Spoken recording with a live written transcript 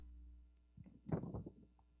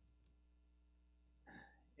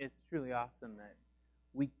it's truly awesome that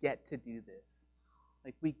we get to do this.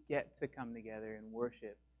 Like, we get to come together and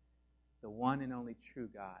worship the one and only true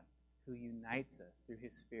God who unites us through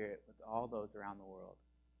His Spirit with all those around the world.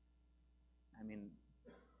 I mean,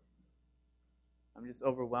 I'm just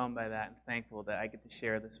overwhelmed by that and thankful that I get to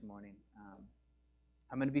share this morning.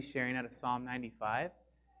 I'm going to be sharing out of Psalm 95.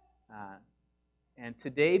 And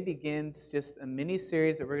today begins just a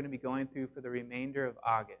mini-series that we're going to be going through for the remainder of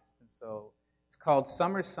August. And so it's called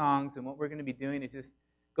Summer Songs, and what we're going to be doing is just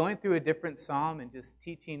going through a different psalm and just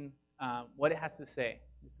teaching what it has to say.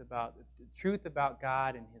 It's about the truth about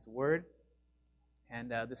God and His Word.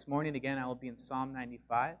 And this morning, again, I will be in Psalm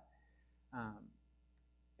 95.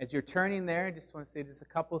 As you're turning there, I just want to say just a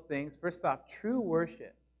couple things. First off, true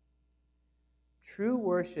worship. True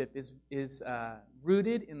worship is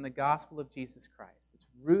rooted in the gospel of Jesus Christ. It's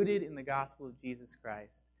rooted in the gospel of Jesus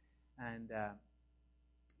Christ. And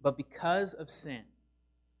but because of sin,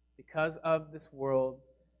 because of this world,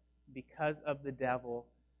 because of the devil,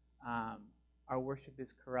 our worship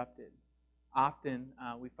is corrupted. Often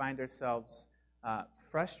we find ourselves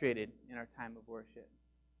frustrated in our time of worship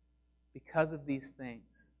because of these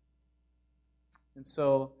things. And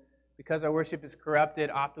so, because our worship is corrupted,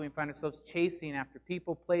 often we find ourselves chasing after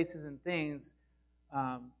people, places, and things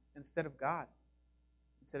instead of God.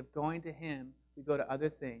 Instead of going to Him, we go to other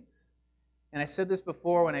things. And I said this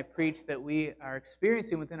before when I preached that we are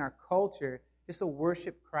experiencing within our culture just a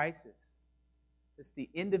worship crisis. It's the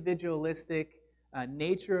individualistic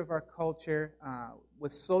nature of our culture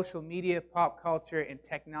with social media, pop culture, and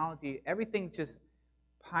technology. Everything's just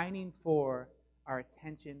pining for our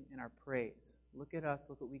attention and our praise. Look at us,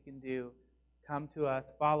 look what we can do. Come to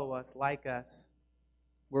us, follow us, like us.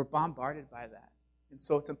 We're bombarded by that. And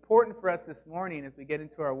so it's important for us this morning as we get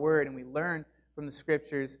into our Word and we learn from the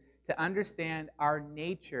Scriptures to understand our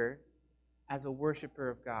nature as a worshiper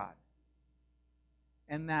of God.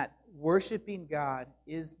 And that worshiping God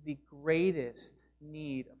is the greatest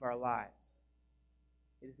need of our lives.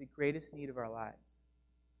 It is the greatest need of our lives.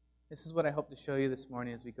 This is what I hope to show you this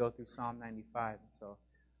morning as we go through Psalm 95. So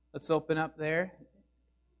let's open up there.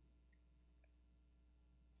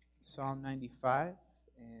 Psalm 95,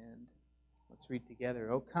 and let's read together.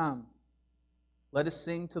 Oh, come, let us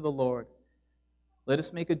sing to the Lord. Let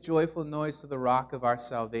us make a joyful noise to the rock of our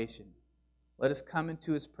salvation. Let us come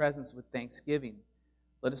into His presence with thanksgiving.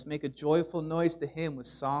 Let us make a joyful noise to Him with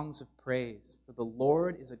songs of praise. For the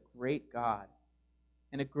Lord is a great God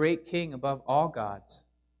and a great King above all gods.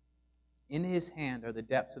 In His hand are the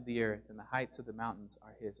depths of the earth, and the heights of the mountains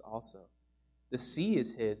are His also. The sea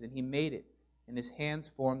is His, and He made it, and His hands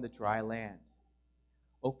formed the dry land.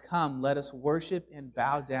 O come, let us worship and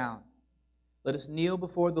bow down. Let us kneel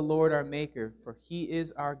before the Lord our Maker, for He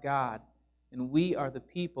is our God, and we are the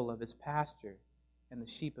people of His pasture and the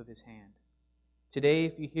sheep of His hand. Today,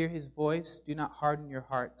 if you hear His voice, do not harden your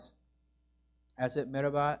hearts, as at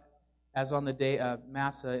Meribah, as on the day of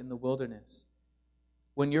Massah in the wilderness.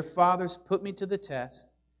 When your fathers put me to the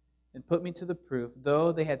test and put me to the proof,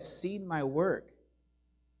 though they had seen my work,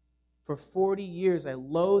 for 40 years I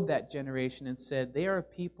loathed that generation and said, they are a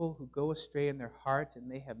people who go astray in their hearts,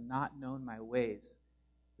 and they have not known my ways.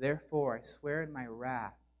 Therefore I swear in my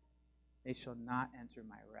wrath, they shall not enter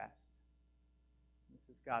my rest.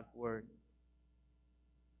 This is God's word.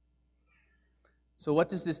 So what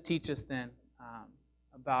does this teach us then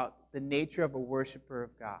about the nature of a worshiper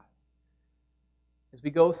of God? As we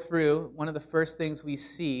go through, one of the first things we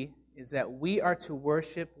see is that we are to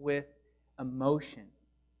worship with emotion.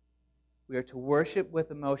 We are to worship with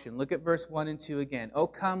emotion. Look at verse 1 and 2 again. Oh,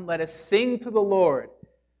 come, let us sing to the Lord.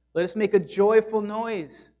 Let us make a joyful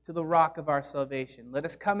noise to the rock of our salvation. Let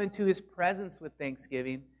us come into His presence with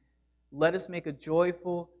thanksgiving. Let us make a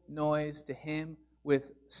joyful noise to Him with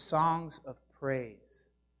songs of praise.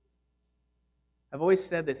 I've always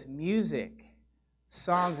said this, music,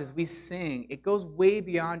 songs as we sing, it goes way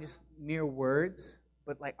beyond just mere words,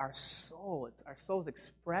 but like our soul's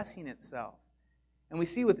expressing itself. And we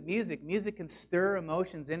see with music can stir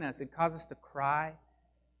emotions in us. It causes us to cry,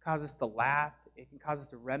 cause us to laugh, it can cause us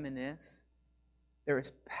to reminisce. There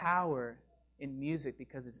is power in music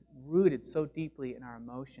because it's rooted so deeply in our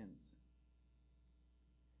emotions.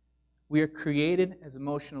 We are created as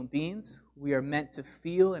emotional beings. We are meant to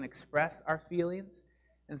feel and express our feelings.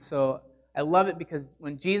 And so I love it because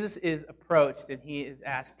when Jesus is approached and He is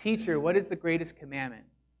asked, Teacher, what is the greatest commandment?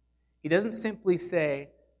 He doesn't simply say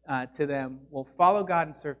to them, well, follow God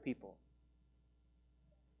and serve people.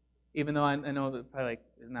 Even though I know that probably like,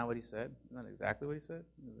 isn't that what He said? Isn't that exactly what He said?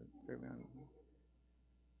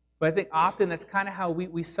 But I think often that's kind of how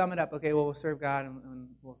we sum it up. Okay, well, we'll serve God and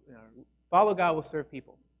we'll follow God, we'll serve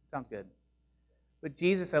people. Sounds good. But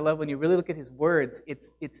Jesus, I love when you really look at his words,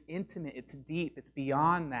 it's intimate, it's deep, it's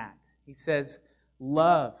beyond that. He says,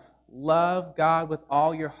 love God with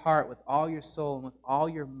all your heart, with all your soul, and with all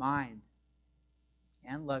your mind.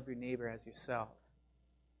 And love your neighbor as yourself.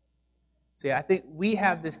 See, I think we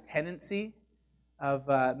have this tendency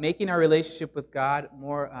of making our relationship with God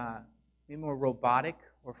maybe more robotic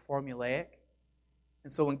or formulaic.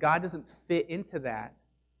 And so when God doesn't fit into that,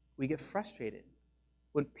 we get frustrated.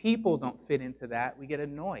 When people don't fit into that, we get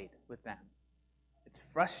annoyed with them. It's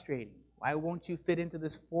frustrating. Why won't you fit into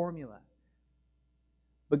this formula?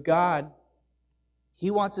 But God,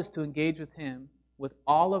 he wants us to engage with him with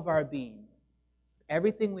all of our being,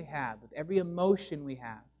 everything we have, with every emotion we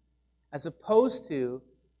have, as opposed to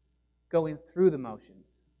going through the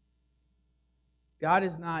motions. God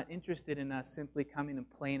is not interested in us simply coming and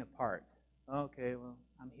playing a part. Okay, well,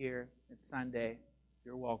 I'm here. It's Sunday.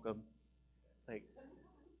 You're welcome. It's like,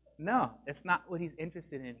 no, that's not what he's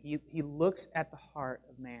interested in. He looks at the heart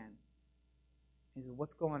of man. He says,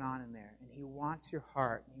 what's going on in there? And he wants your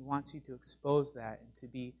heart. He wants you to expose that and to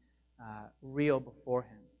be real before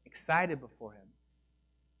him, excited before him.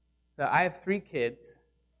 So I have 3 kids,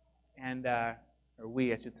 and or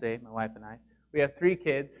we, I should say, my wife and I. We have 3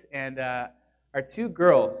 kids, and our 2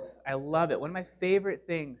 girls, I love it. One of my favorite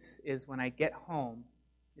things is when I get home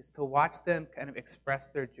is to watch them kind of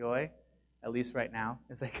express their joy, at least right now,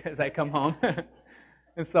 as I come home.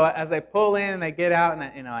 And so as I pull in and I get out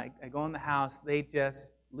and I go in the house, they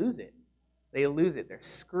just lose it. They lose it. They're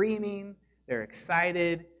screaming. They're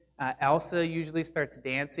excited. Elsa usually starts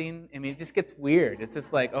dancing. I mean, it just gets weird. It's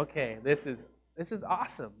just like, okay, this is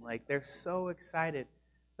awesome. Like, they're so excited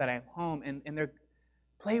that I'm home, and they're,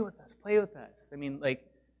 play with us. I mean, like,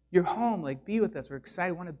 you're home. Like, be with us. We're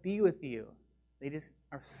excited. We want to be with you. They just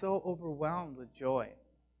are so overwhelmed with joy.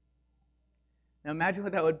 Now imagine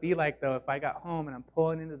what that would be like, though, if I got home and I'm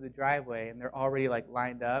pulling into the driveway and they're already, like,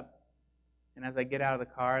 lined up. And as I get out of the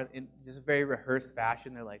car, in just very rehearsed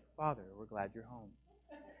fashion, they're like, Father, we're glad you're home.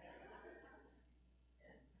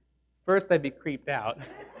 First, I'd be creeped out.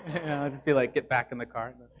 I'd just be like, get back in the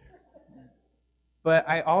car. But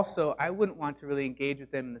I wouldn't want to really engage with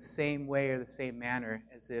them in the same way or the same manner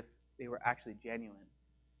as if they were actually genuine.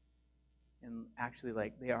 And actually,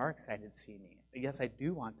 like, they are excited to see me. Yes, I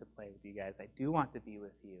do want to play with you guys. I do want to be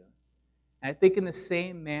with you. And I think in the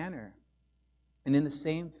same manner and in the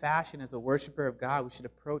same fashion as a worshiper of God, we should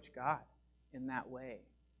approach God in that way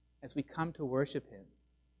as we come to worship him.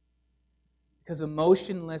 Because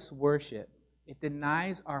emotionless worship, it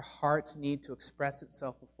denies our heart's need to express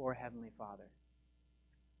itself before Heavenly Father.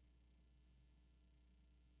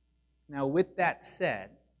 Now, with that said,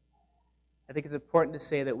 I think it's important to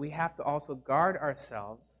say that we have to also guard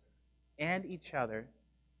ourselves and each other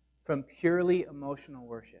from purely emotional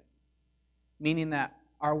worship, meaning that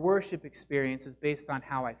our worship experience is based on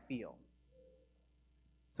how I feel.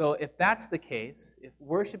 So if that's the case, if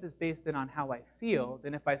worship is based on how I feel,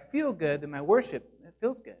 then if I feel good, then my worship, it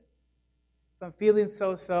feels good. If I'm feeling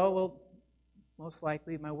so-so, well, most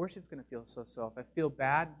likely my worship's going to feel so-so. If I feel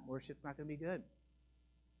bad, worship's not going to be good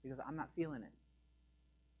because I'm not feeling it.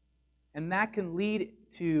 And that can lead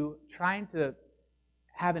to trying to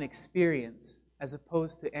have an experience as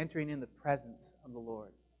opposed to entering in the presence of the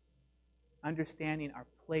Lord. Understanding our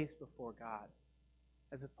place before God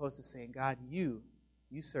as opposed to saying, God, you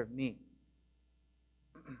serve me.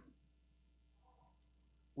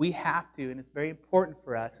 We have to, and it's very important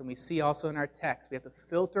for us, and we see also in our text, we have to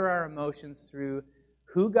filter our emotions through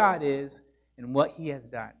who God is and what he has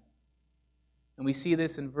done. And we see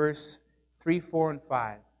this in verse 3, 4, and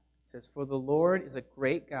 5. It says, For the Lord is a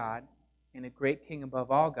great God and a great King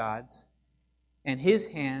above all gods, and in his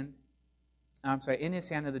hand are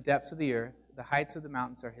the depths of the earth, the heights of the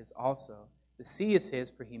mountains are his also. The sea is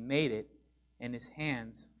his, for he made it, and his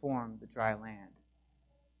hands formed the dry land.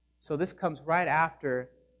 So this comes right after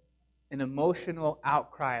an emotional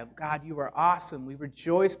outcry of, God, you are awesome. We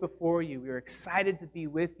rejoice before you. We are excited to be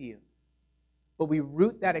with you. But we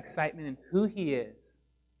root that excitement in who he is.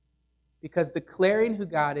 Because declaring who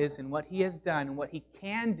God is and what he has done and what he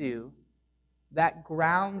can do, that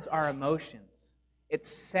grounds our emotions. It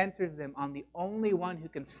centers them on the only one who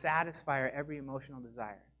can satisfy our every emotional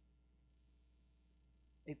desire.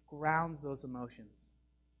 It grounds those emotions.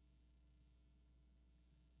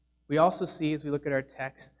 We also see, as we look at our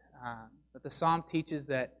text, that the psalm teaches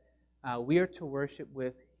that we are to worship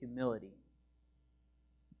with humility.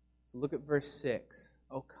 So look at verse 6.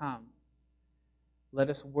 Oh, come. Let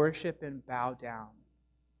us worship and bow down.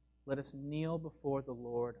 Let us kneel before the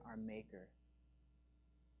Lord our Maker.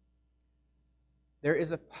 There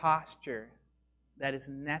is a posture that is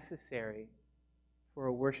necessary for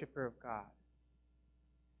a worshiper of God.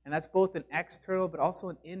 And that's both an external but also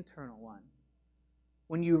an internal one.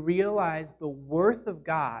 When you realize the worth of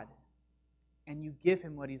God and you give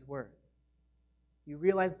him what he's worth. You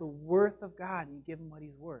realize the worth of God and you give him what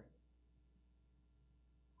he's worth.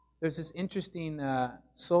 There's this interesting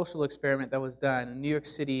social experiment that was done, a New York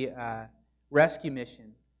City rescue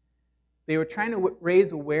mission. They were trying to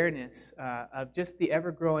raise awareness of just the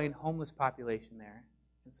ever-growing homeless population there.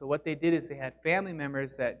 And so what they did is they had family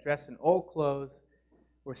members that dressed in old clothes,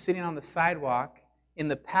 were sitting on the sidewalk in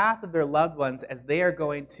the path of their loved ones as they are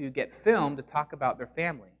going to get filmed to talk about their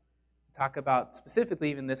family. To talk about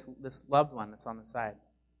specifically even this loved one that's on the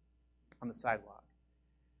sidewalk.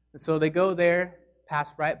 And so they go there,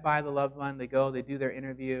 pass right by the loved one, they do their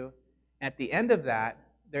interview. At the end of that,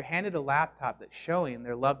 they're handed a laptop that's showing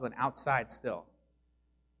their loved one outside still.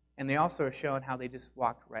 And they also are showing how they just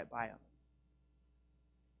walked right by him.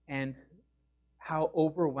 And how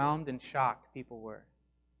overwhelmed and shocked people were.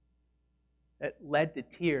 That led to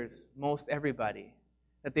tears, most everybody.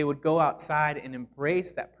 That they would go outside and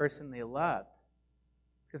embrace that person they loved.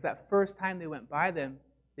 Because that first time they went by them,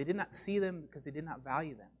 they did not see them because they did not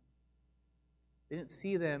value them. They didn't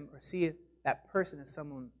see them or see that person as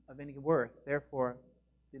someone of any worth. Therefore,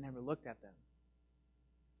 they never looked at them.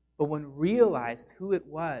 But when realized who it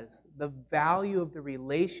was, the value of the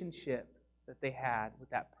relationship that they had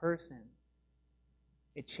with that person,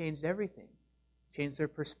 it changed everything. It changed their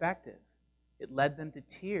perspective. It led them to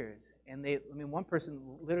tears. And one person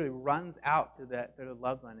literally runs out to their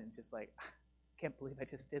loved one and is just like, I can't believe I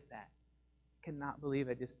just did that. I cannot believe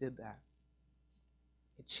I just did that.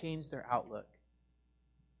 It changed their outlook.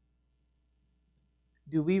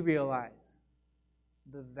 Do we realize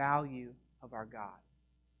the value of our God?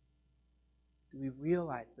 Do we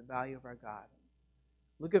realize the value of our God?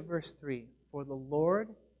 Look at verse 3. For the Lord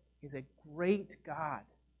is a great God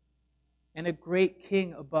and a great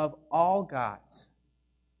King above all gods.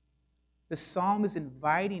 The psalm is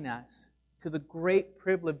inviting us to the great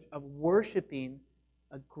privilege of worshiping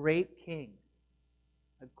a great King,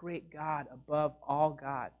 a great God above all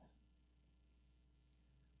gods.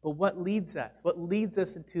 But what leads us? What leads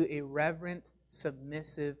us into a reverent,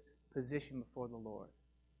 submissive position before the Lord?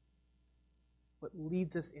 What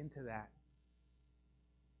leads us into that?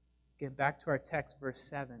 Get back to our text, verse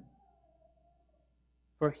 7.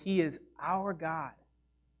 For he is our God,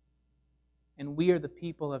 and we are the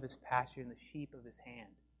people of his pasture and the sheep of his hand.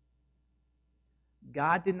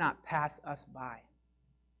 God did not pass us by.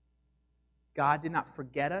 God did not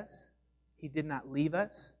forget us. He did not leave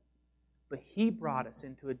us. But he brought us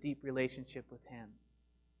into a deep relationship with him.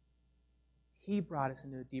 He brought us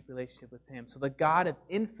into a deep relationship with him. So the God of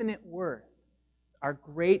infinite worth, our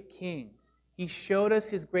great King, he showed us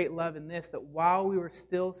his great love in this, that while we were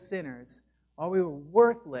still sinners, while we were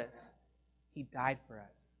worthless, he died for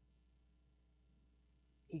us.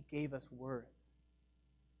 He gave us worth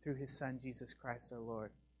through his Son, Jesus Christ our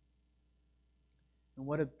Lord. And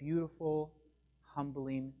what a beautiful,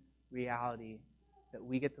 humbling reality that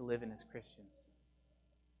we get to live in as Christians.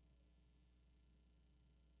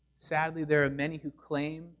 Sadly, there are many who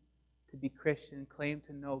claim to be Christian, claim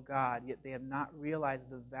to know God, yet they have not realized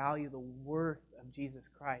the value, the worth of Jesus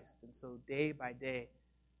Christ. And so day by day,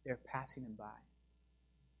 they're passing him by.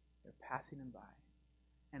 They're passing him by.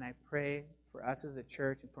 And I pray for us as a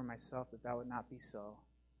church and for myself that that would not be so.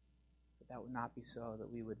 That would not be so, that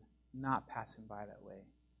we would not pass him by that way.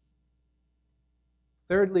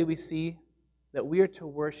 Thirdly, we see that we are to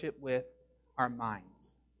worship with our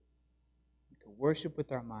minds. To worship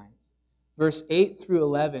with our minds. Verse 8 through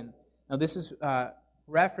 11. Now this is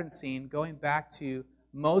referencing, going back to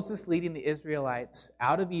Moses leading the Israelites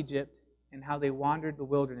out of Egypt and how they wandered the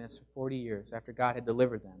wilderness for 40 years after God had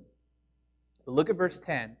delivered them. But look at verse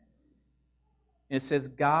 10. And it says,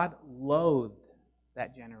 God loathed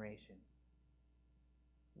that generation.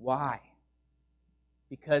 Why?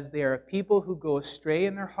 Because they are a people who go astray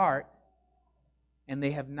in their heart, and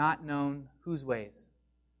they have not known whose ways?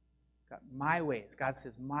 God, my ways. God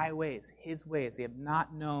says, my ways, his ways. They have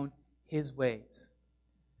not known his ways.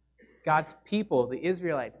 God's people, the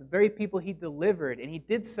Israelites, the very people he delivered, and he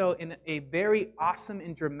did so in a very awesome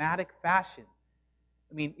and dramatic fashion.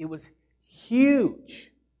 I mean, it was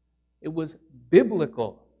huge. It was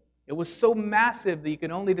biblical. It was so massive that you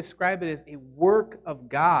can only describe it as a work of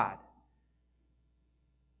God.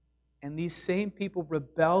 And these same people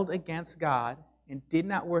rebelled against God and did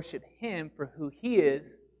not worship him for who he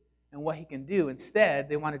is and what he can do. Instead,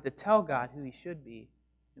 they wanted to tell God who he should be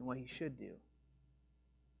and what he should do,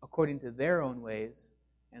 according to their own ways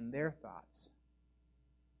and their thoughts.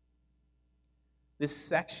 This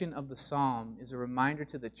section of the psalm is a reminder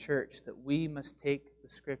to the church that we must take the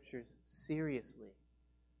Scriptures seriously,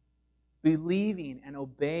 believing and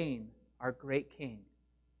obeying our great King.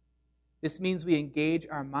 This means we engage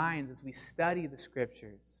our minds as we study the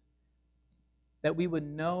Scriptures, that we would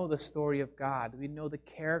know the story of God, that we know the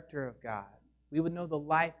character of God. We would know the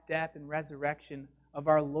life, death, and resurrection of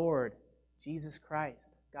our Lord, Jesus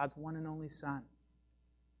Christ, God's one and only Son.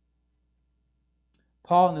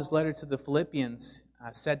 Paul, in his letter to the Philippians,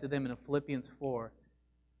 said to them in Philippians 4,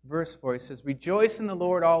 verse 4, he says, "Rejoice in the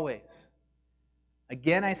Lord always.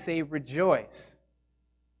 Again I say rejoice."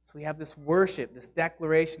 So we have this worship, this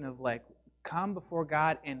declaration of come before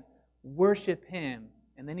God and worship Him.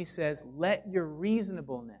 And then he says, let your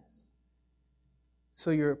reasonableness, so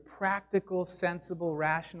your practical, sensible,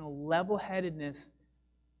 rational, level-headedness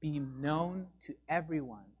be known to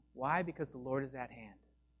everyone. Why? Because the Lord is at hand.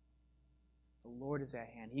 The Lord is at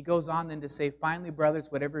hand. He goes on then to say, finally,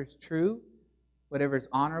 brothers, whatever is true, whatever is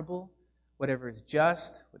honorable, whatever is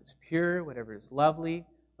just, what is pure, whatever is lovely,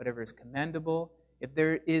 whatever is commendable, if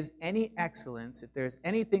there is any excellence, if there is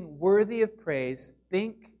anything worthy of praise,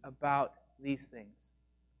 think about these things.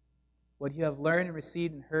 What you have learned and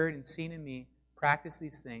received and heard and seen in me, practice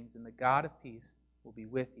these things, and the God of peace will be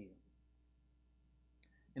with you.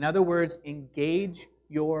 In other words, engage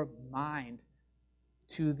your mind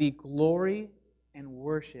to the glory and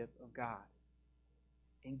worship of God.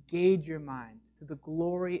 Engage your mind to the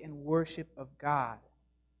glory and worship of God.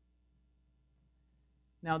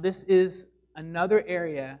 Now, this is another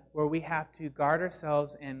area where we have to guard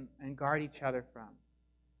ourselves and guard each other from.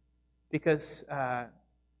 Because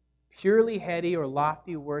purely heady or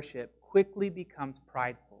lofty worship quickly becomes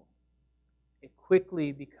prideful. It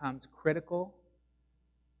quickly becomes critical,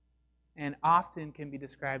 and often can be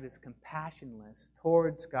described as compassionless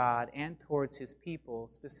towards God and towards His people,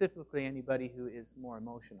 specifically anybody who is more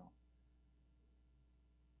emotional.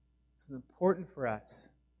 So it's important for us,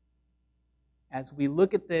 as we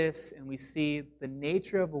look at this and we see the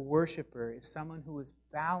nature of a worshiper is someone who is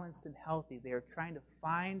balanced and healthy. They are trying to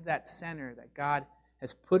find that center that God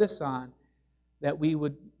has put us on, that we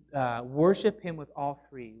would worship Him with all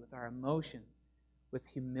three, with our emotion, with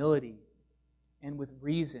humility, and with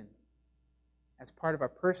reason, as part of our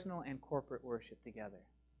personal and corporate worship together.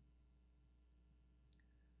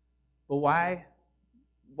 But why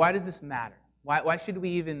does this matter? Why should we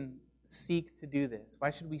even seek to do this? Why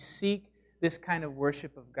should we seek this kind of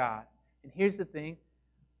worship of God? And here's the thing.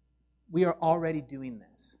 We are already doing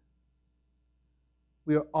this.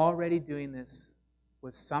 We are already doing this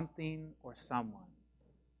with something or someone.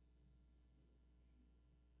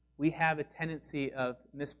 We have a tendency of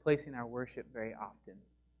misplacing our worship very often.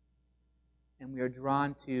 And we are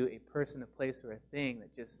drawn to a person, a place, or a thing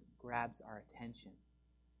that just grabs our attention.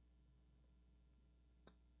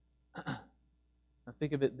 Now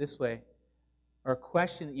think of it this way, or a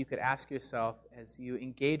question that you could ask yourself as you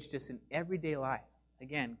engage just in everyday life.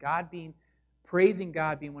 Again, praising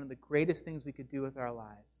God being one of the greatest things we could do with our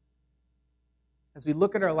lives. As we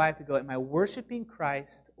look at our life, we go, am I worshiping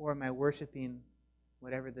Christ or am I worshiping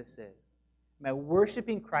whatever this is? Am I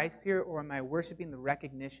worshiping Christ here or am I worshiping the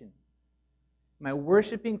recognition? Am I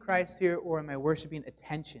worshiping Christ here or am I worshiping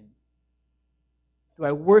attention? Do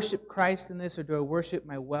I worship Christ in this or do I worship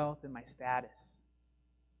my wealth and my status?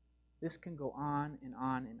 This can go on and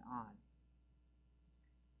on and on.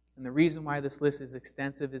 And the reason why this list is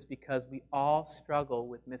extensive is because we all struggle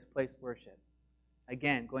with misplaced worship.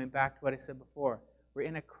 Again, going back to what I said before, we're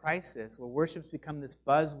in a crisis where worship's become this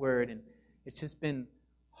buzzword, and it's just been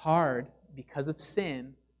hard because of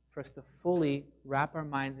sin for us to fully wrap our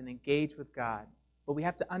minds and engage with God. But we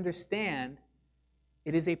have to understand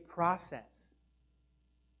it is a process.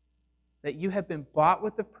 That you have been bought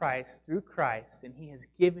with a price through Christ, and He has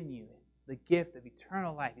given you the gift of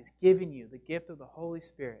eternal life. He's given you the gift of the Holy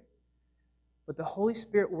Spirit. But the Holy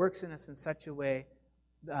Spirit works in us in such a way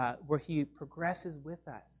where He progresses with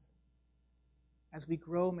us as we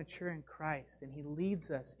grow mature in Christ, and He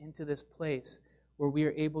leads us into this place where we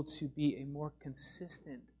are able to be a more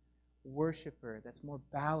consistent worshiper that's more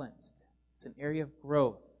balanced. It's an area of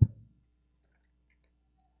growth.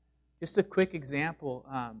 Just a quick example,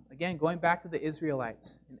 again, going back to the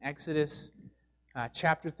Israelites in Exodus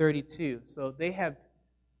chapter 32. So they have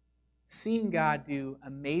seen God do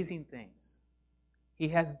amazing things. He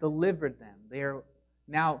has delivered them. They are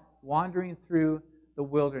now wandering through the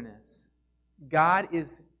wilderness. God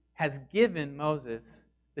has given Moses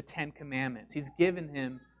the Ten Commandments. He's given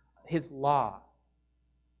him His law.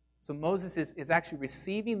 So Moses is actually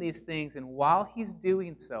receiving these things, and while he's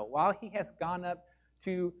doing so, while he has gone up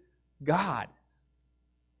to God,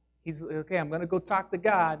 He's, okay, I'm going to go talk to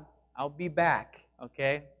God. I'll be back,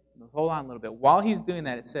 okay? Hold on a little bit. While he's doing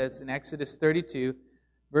that, it says in Exodus 32,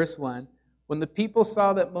 verse 1, when the people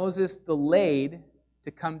saw that Moses delayed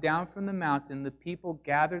to come down from the mountain, the people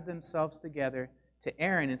gathered themselves together to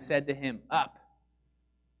Aaron and said to him, Up,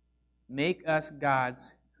 make us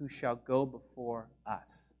gods who shall go before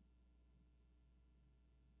us.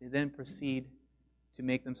 They then proceed to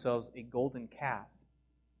make themselves a golden calf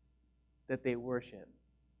that they worship,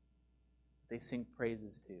 they sing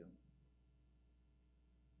praises to.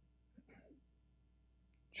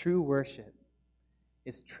 True worship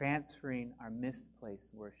is transferring our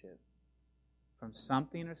misplaced worship from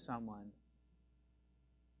something or someone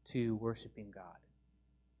to worshiping God.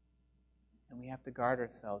 And we have to guard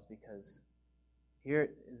ourselves, because here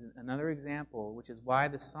is another example, which is why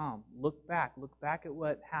the psalm, look back at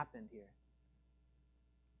what happened here.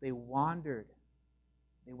 They wandered.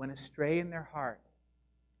 They went astray in their heart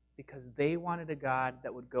because they wanted a God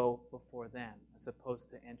that would go before them, as opposed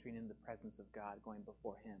to entering in the presence of God, going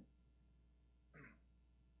before Him.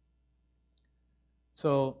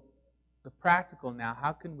 So, the practical now,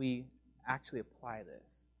 how can we actually apply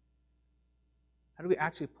this? How do we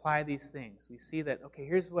actually apply these things? We see that, okay,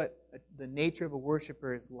 here's what the nature of a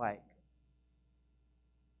worshiper is like.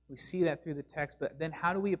 We see that through the text, but then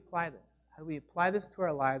how do we apply this? How do we apply this to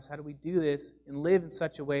our lives? How do we do this and live in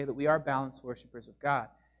such a way that we are balanced worshipers of God?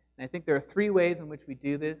 And I think there are three ways in which we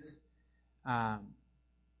do this. And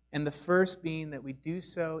the first being that we do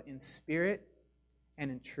so in spirit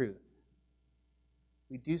and in truth.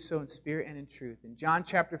 We do so in spirit and in truth. In John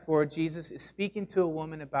chapter 4, Jesus is speaking to a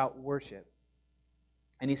woman about worship.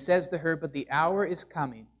 And he says to her, but the hour is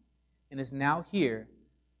coming and is now here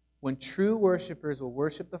when true worshipers will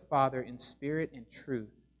worship the Father in spirit and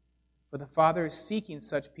truth. For the Father is seeking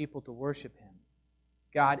such people to worship Him.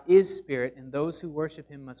 God is spirit, and those who worship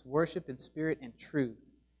Him must worship in spirit and truth.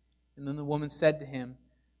 And then the woman said to him,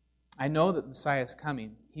 I know that the Messiah is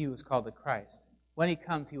coming, He who is called the Christ. When He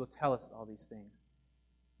comes, He will tell us all these things.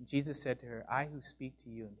 And Jesus said to her, I who speak to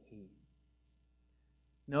you am He.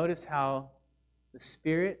 Notice how the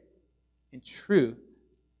spirit and truth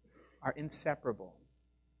are inseparable.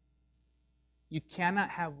 You cannot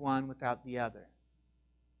have one without the other.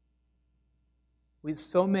 With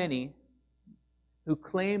so many who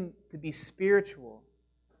claim to be spiritual,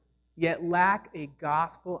 yet lack a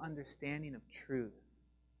gospel understanding of truth.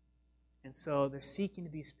 And so they're seeking to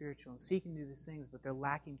be spiritual and seeking to do these things, but they're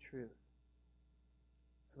lacking truth.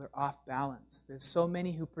 So they're off balance. There's so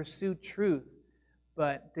many who pursue truth,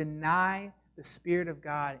 but deny the Spirit of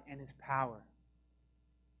God and His power.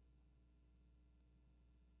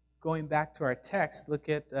 Going back to our text, look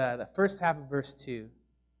at the first half of verse 2.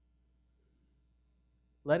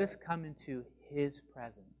 Let us come into His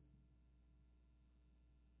presence.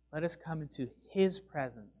 Let us come into His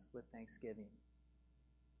presence with thanksgiving.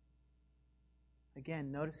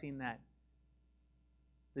 Again, noticing that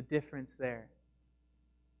the difference there.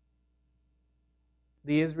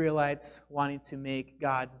 The Israelites wanting to make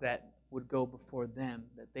gods that would go before them,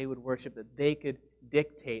 that they would worship, that they could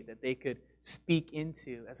dictate, that they could speak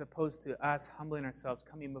into, as opposed to us humbling ourselves,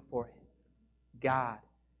 coming before God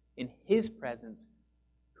in His presence,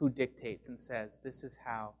 who dictates and says, this is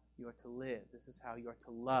how you are to live, this is how you are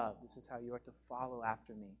to love, this is how you are to follow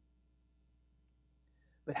after me.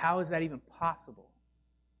 But how is that even possible?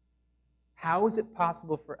 How is it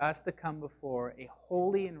possible for us to come before a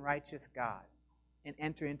holy and righteous God and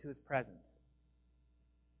enter into His presence?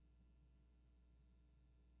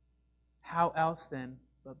 How else then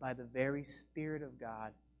but by the very Spirit of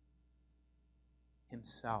God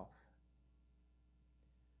Himself?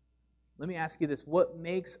 Let me ask you this. What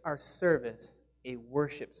makes our service a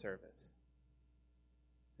worship service?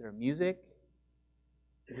 Is there music?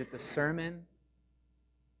 Is it the sermon?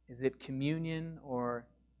 Is it communion or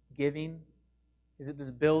giving? Is it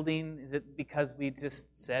this building? Is it because we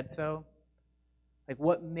just said so? Like,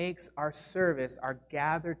 what makes our service, our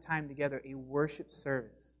gathered time together, a worship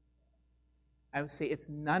service? I would say it's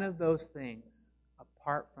none of those things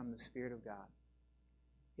apart from the Spirit of God.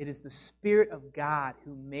 It is the Spirit of God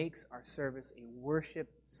who makes our service a worship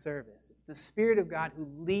service. It's the Spirit of God who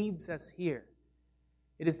leads us here.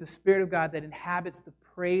 It is the Spirit of God that inhabits the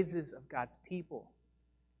praises of God's people.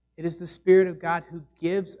 It is the Spirit of God who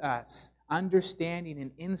gives us understanding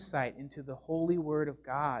and insight into the holy Word of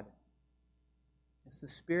God. It's the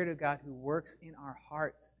Spirit of God who works in our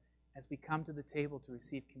hearts as we come to the table to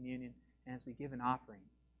receive communion and as we give an offering.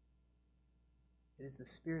 It is the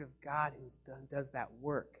Spirit of God who does that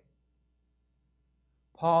work.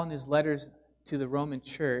 Paul, in his letters to the Roman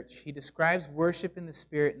church, he describes worship in the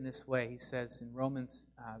Spirit in this way. He says in Romans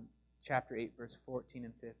chapter 8, verse 14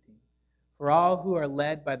 and 15, "For all who are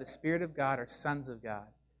led by the Spirit of God are sons of God.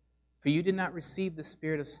 For you did not receive the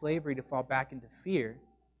spirit of slavery to fall back into fear,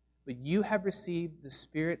 but you have received the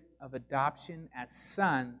spirit of adoption as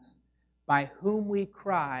sons, by whom we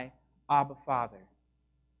cry, Abba, Father."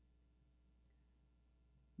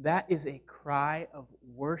 That is a cry of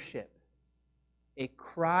worship. A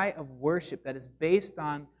cry of worship that is based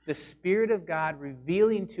on the Spirit of God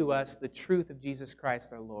revealing to us the truth of Jesus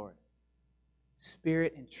Christ our Lord.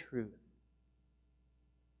 Spirit and truth.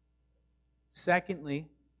 Secondly,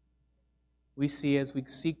 we see as we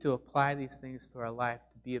seek to apply these things to our life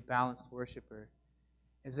to be a balanced worshiper,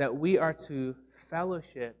 is that we are to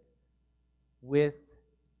fellowship with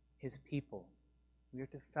His people. We are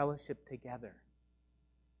to fellowship together.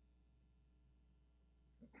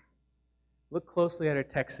 Look closely at our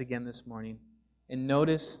text again this morning and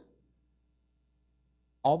notice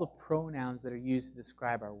all the pronouns that are used to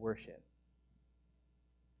describe our worship.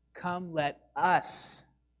 Come, let us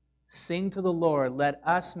sing to the Lord. Let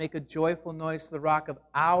us make a joyful noise to the rock of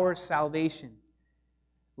our salvation.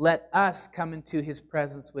 Let us come into His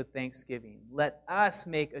presence with thanksgiving. Let us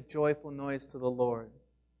make a joyful noise to the Lord.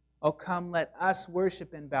 Oh, come, let us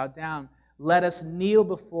worship and bow down. Let us kneel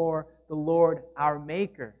before the Lord our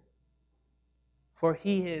Maker. For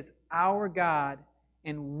He is our God,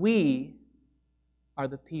 and we are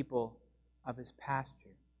the people of His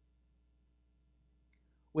pasture.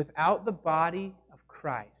 Without the body of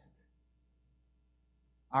Christ,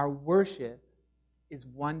 our worship is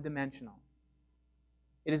one-dimensional.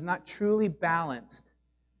 It is not truly balanced.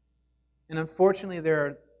 And unfortunately, there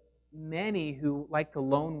are many who like to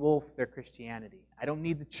lone wolf their Christianity. I don't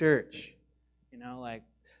need the church.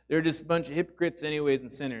 They're just a bunch of hypocrites anyways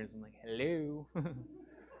and sinners. I'm like, hello.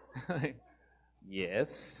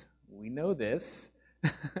 Yes, we know this.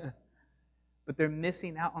 But they're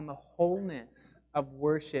missing out on the wholeness of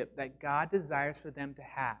worship that God desires for them to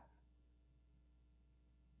have.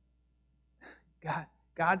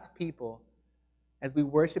 God's people, as we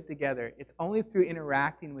worship together, it's only through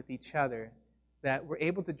interacting with each other that we're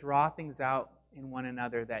able to draw things out in one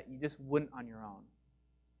another that you just wouldn't on your own,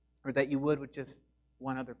 or that you would with just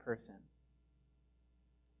one other person.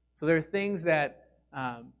 So there are things that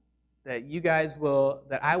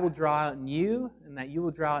that I will draw out in you, and that you will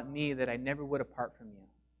draw out in me that I never would apart from you,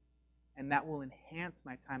 and that will enhance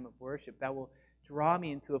my time of worship. That will draw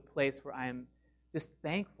me into a place where I am just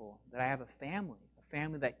thankful that I have a family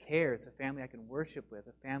that cares, a family I can worship with,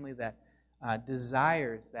 a family that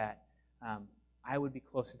desires that I would be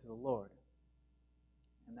closer to the Lord.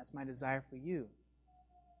 And that's my desire for you.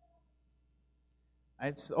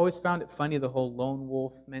 I always found it funny, the whole lone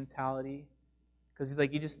wolf mentality, because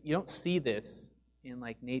you don't see this in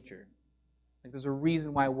nature. There's a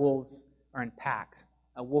reason why wolves are in packs.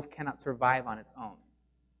 A wolf cannot survive on its own.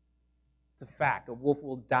 It's a fact. A wolf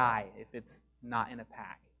will die if it's not in a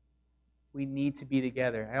pack. We need to be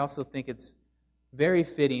together. I also think it's very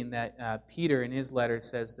fitting that Peter in his letter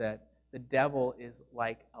says that the devil is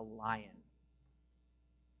like a lion.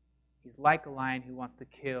 He's like a lion who wants to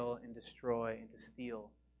kill and destroy and to steal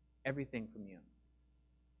everything from you.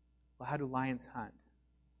 Well, how do lions hunt?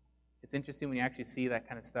 It's interesting when you actually see that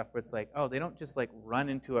kind of stuff where it's they don't just run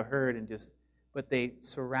into a herd but they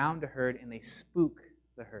surround a herd and they spook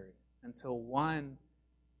the herd until one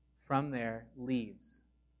from there leaves.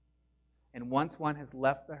 And once one has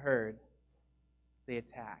left the herd, they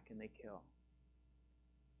attack and they kill.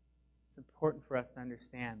 It's important for us to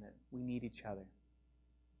understand that we need each other.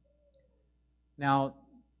 Now,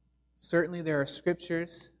 certainly there are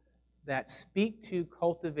scriptures that speak to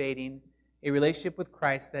cultivating a relationship with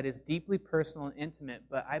Christ that is deeply personal and intimate,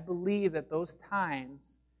 but I believe that those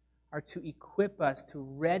times are to equip us to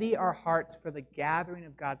ready our hearts for the gathering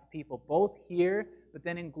of God's people, both here, but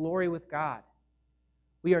then in glory with God.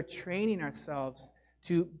 We are training ourselves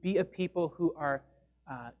to be a people who are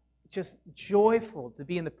just joyful to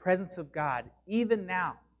be in the presence of God, even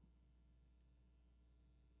now.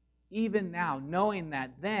 Even now, knowing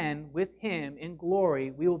that then, with Him in glory,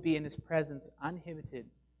 we will be in His presence uninhibited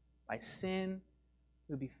by sin.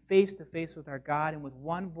 We'll be face to face with our God, and with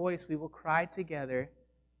one voice we will cry together,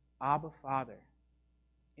 Abba, Father,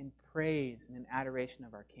 in praise and in adoration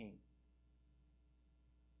of our King.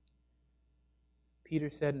 Peter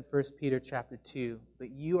said in 1 Peter chapter 2,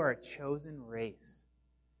 "But you are a chosen race,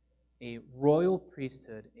 a royal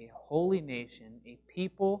priesthood, a holy nation, a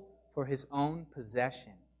people for His own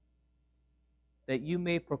possession, that you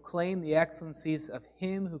may proclaim the excellencies of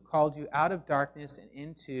Him who called you out of darkness and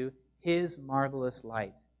into His marvelous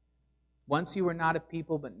light. Once you were not a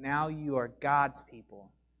people, but now you are God's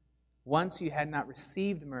people. Once you had not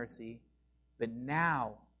received mercy, but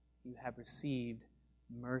now you have received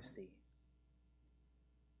mercy.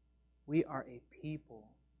 We are a people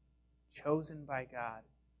chosen by God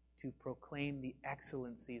to proclaim the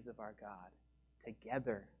excellencies of our God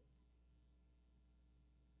together.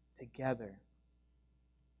 Together.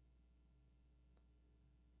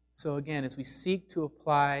 So again, as we seek to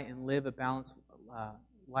apply and live a balanced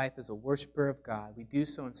life as a worshiper of God, we do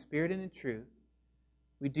so in spirit and in truth.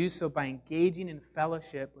 We do so by engaging in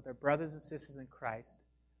fellowship with our brothers and sisters in Christ.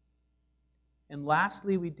 And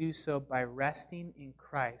lastly, we do so by resting in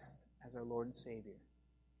Christ as our Lord and Savior.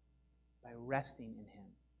 By resting in Him.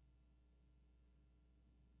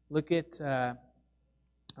 Look at,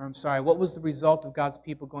 what was the result of God's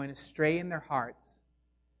people going astray in their hearts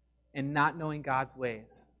and not knowing God's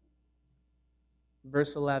ways?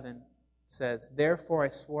 Verse 11 says, "Therefore I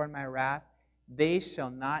swore in my wrath, they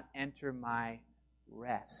shall not enter my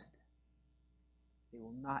rest." They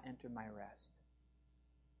will not enter my rest.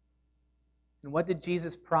 And what did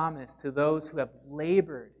Jesus promise to those who have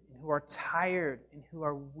labored and who are tired and who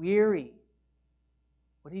are weary?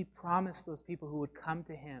 What did He promise those people who would come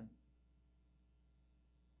to Him?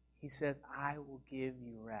 He says, "I will give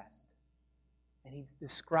you rest." And He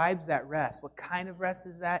describes that rest. What kind of rest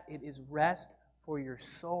is that? It is rest for your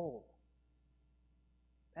soul.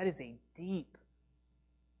 That is a deep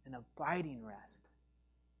and abiding rest.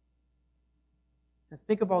 And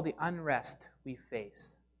think of all the unrest we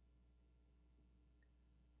face.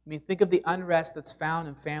 Think of the unrest that's found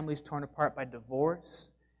in families torn apart by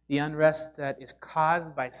divorce, the unrest that is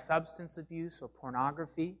caused by substance abuse or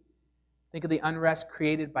pornography. Think of the unrest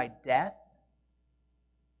created by death.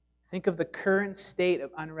 Think of the current state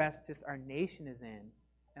of unrest just our nation is in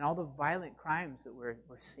and all the violent crimes that we're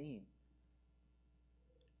seeing.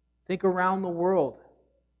 Think around the world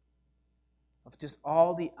of just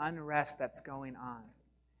all the unrest that's going on.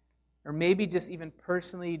 Or maybe just even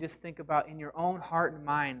personally, you just think about in your own heart and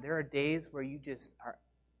mind, there are days where you just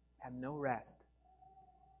have no rest.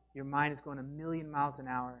 Your mind is going a million miles an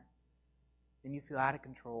hour, and you feel out of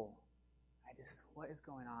control. What is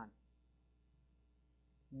going on?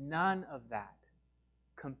 None of that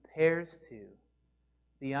compares to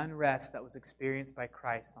the unrest that was experienced by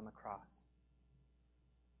Christ on the cross.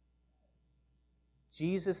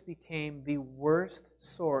 Jesus became the worst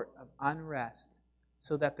sort of unrest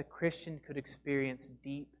so that the Christian could experience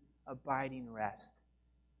deep, abiding rest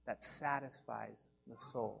that satisfies the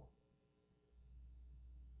soul.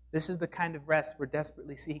 This is the kind of rest we're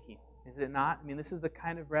desperately seeking, is it not? This is the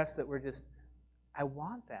kind of rest that we're just, I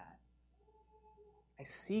want that. I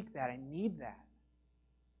seek that. I need that.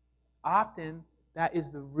 Often, that is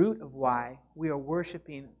the root of why we are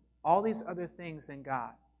worshiping all these other things than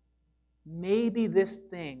God. Maybe this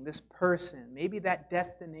thing, this person, maybe that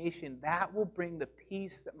destination, that will bring the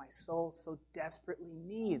peace that my soul so desperately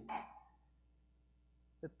needs.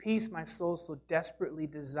 The peace my soul so desperately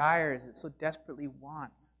desires, it so desperately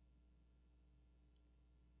wants.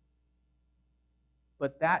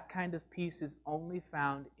 But that kind of peace is only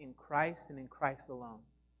found in Christ and in Christ alone.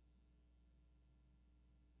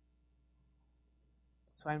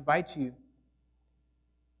 So I invite you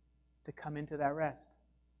to come into that rest.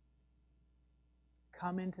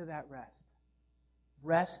 Come into that rest.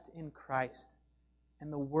 Rest in Christ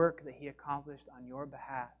and the work that He accomplished on your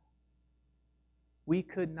behalf. We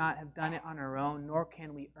could not have done it on our own, nor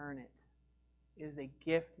can we earn it. It is a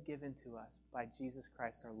gift given to us by Jesus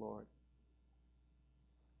Christ our Lord.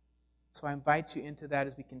 So I invite you into that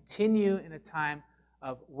as we continue in a time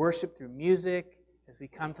of worship through music, as we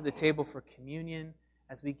come to the table for communion,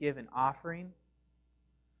 as we give an offering.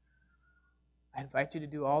 I invite you to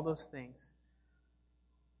do all those things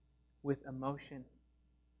with emotion,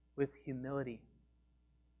 with humility,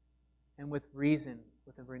 and with reason,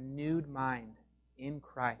 with a renewed mind in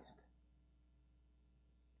Christ.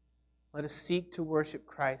 Let us seek to worship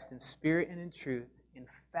Christ in spirit and in truth, in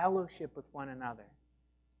fellowship with one another.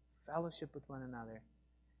 Fellowship with one another.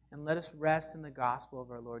 And let us rest in the gospel of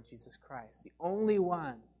our Lord Jesus Christ, the only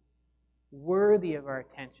one worthy of our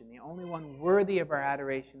attention, the only one worthy of our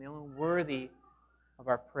adoration, the only one worthy of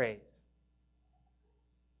our praise.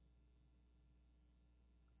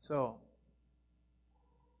 So,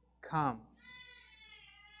 come.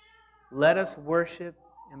 Let us worship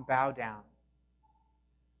and bow down.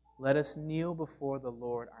 Let us kneel before the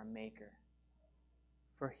Lord our Maker.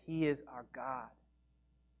 For He is our God,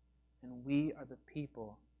 and we are the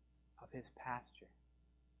people of His pasture.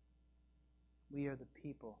 We are the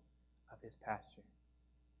people of His pasture.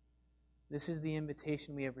 This is the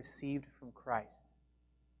invitation we have received from Christ.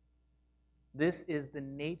 This is the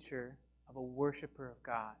nature of a worshiper of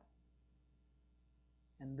God.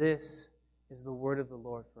 And this is the word of the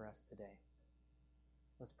Lord for us today.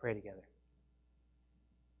 Let's pray together.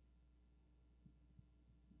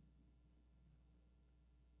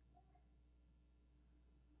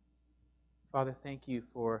 Father, thank you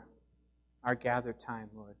for our gathered time,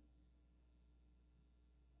 Lord.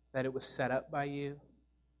 That it was set up by you,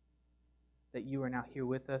 that you are now here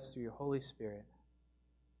with us through your Holy Spirit.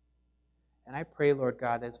 And I pray, Lord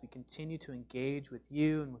God, as we continue to engage with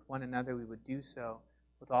you and with one another, we would do so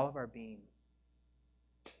with all of our being,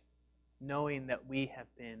 knowing that we have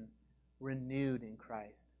been renewed in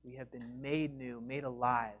Christ. We have been made new, made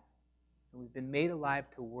alive. And we've been made alive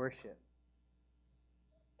to worship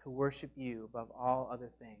you above all other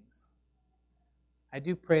things. I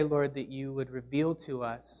do pray, Lord, that you would reveal to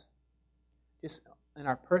us, just in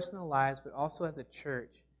our personal lives, but also as a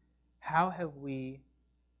church, how have we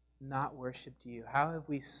not worshipped you? How have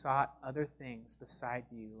we sought other things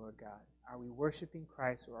besides you, Lord God? Are we worshiping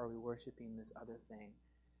Christ, or are we worshiping this other thing?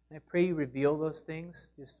 And I pray you reveal those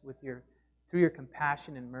things just through your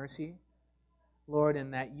compassion and mercy, Lord,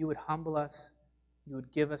 and that you would humble us, you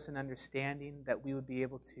would give us an understanding, that we would be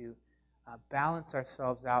able to balance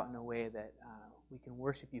ourselves out in a way that we can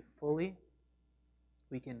worship you fully,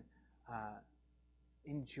 we can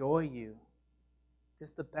enjoy you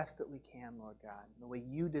just the best that we can, Lord God, the way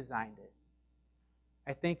you designed it.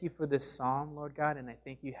 I thank you for this psalm, Lord God, and I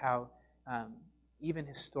thank you how even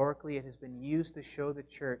historically it has been used to show the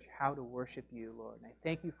church how to worship you, Lord. And I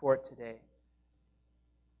thank you for it today.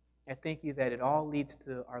 I thank you that it all leads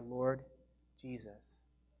to our Lord Jesus.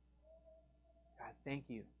 God, thank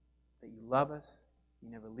you that you love us, you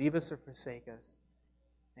never leave us or forsake us.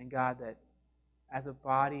 And God, that as a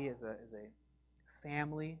body, as a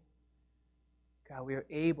family, God,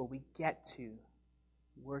 we get to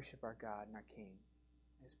worship our God and our King.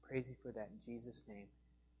 I just praise you for that in Jesus' name.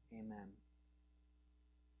 Amen.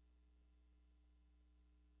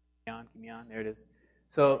 Give me on. There it is.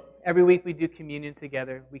 So every week we do communion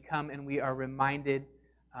together. We come and we are reminded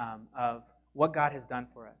of what God has done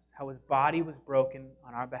for us, how his body was broken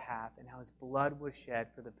on our behalf, and how his blood was shed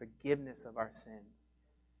for the forgiveness of our sins.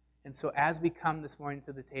 And so as we come this morning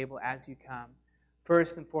to the table, as you come,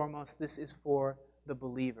 first and foremost, this is for the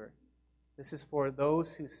believer. This is for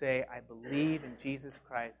those who say, I believe in Jesus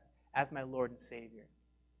Christ as my Lord and Savior.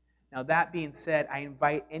 Now that being said, I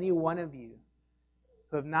invite any one of you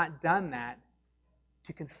who have not done that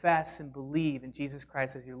to confess and believe in Jesus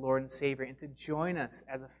Christ as your Lord and Savior, and to join us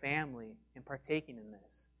as a family in partaking in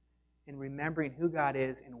this, in remembering who God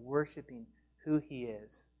is and worshiping who he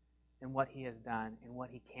is and what he has done and what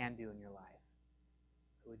he can do in your life.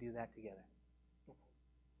 So we do that together.